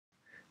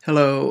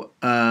Hello,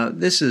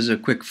 this is a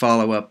quick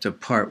follow-up to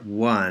part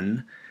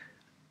one,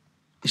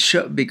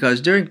 because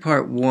during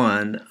part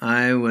one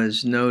I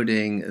was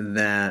noting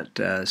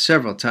that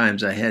several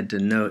times I had to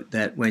note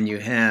that when you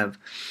have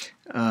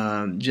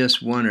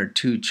just one or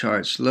two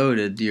charts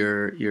loaded,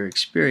 your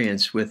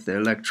experience with the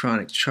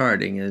electronic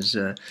charting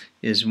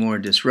is more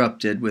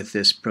disrupted with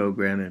this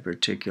program in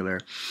particular,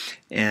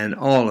 and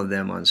all of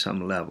them on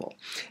some level.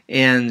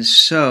 And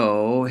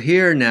so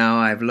here now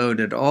I've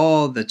loaded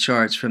all the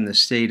charts from the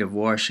state of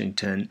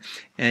Washington,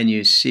 and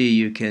you see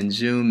you can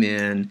zoom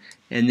in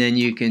and then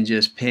you can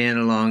just pan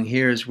along.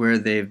 Here's where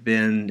they've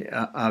been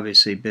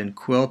obviously been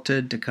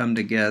quilted to come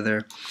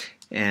together,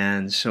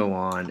 and so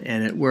on.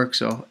 And it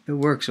works a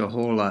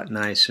whole lot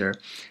nicer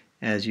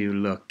as you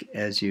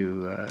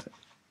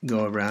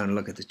go around and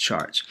look at the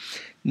charts.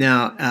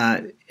 Now,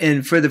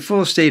 and for the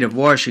full state of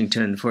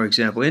Washington, for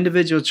example,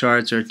 individual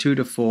charts are 2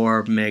 to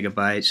 4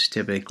 megabytes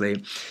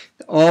typically.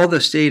 All the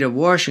state of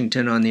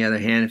Washington, on the other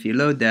hand, if you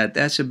load that,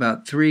 that's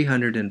about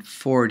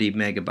 340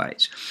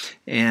 megabytes.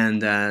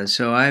 And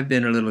so I've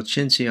been a little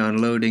chintzy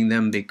on loading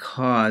them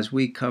because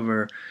we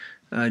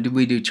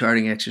do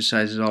charting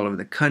exercises all over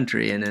the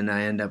country, and then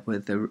I end up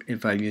with,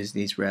 if I use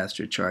these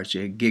raster charts,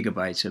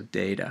 gigabytes of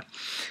data.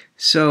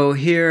 So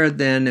here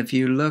then, if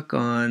you look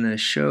on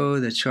show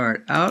the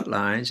chart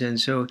outlines, and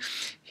so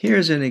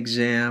here's an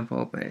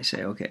example. I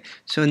say, okay,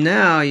 so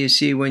now you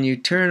see when you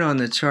turn on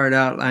the chart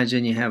outlines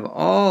and you have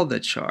all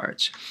the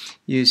charts,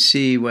 you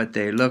see what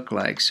they look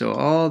like. So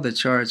all the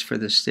charts for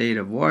the state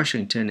of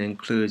Washington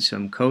include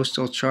some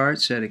coastal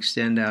charts that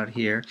extend out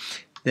here,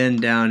 then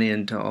down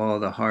into all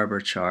the harbor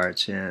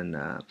charts and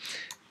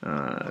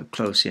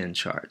close-in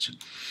charts.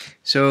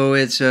 So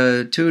it's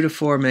 2 to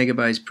 4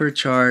 megabytes per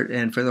chart,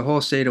 and for the whole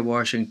state of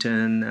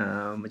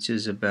Washington, which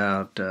is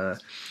about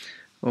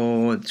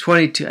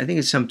 22, I think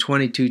it's some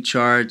 22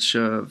 charts.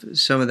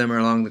 Some of them are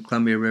along the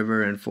Columbia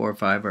River, and 4 or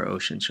 5 are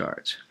ocean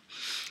charts.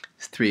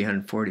 It's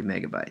 340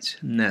 megabytes,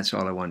 and that's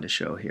all I wanted to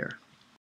show here.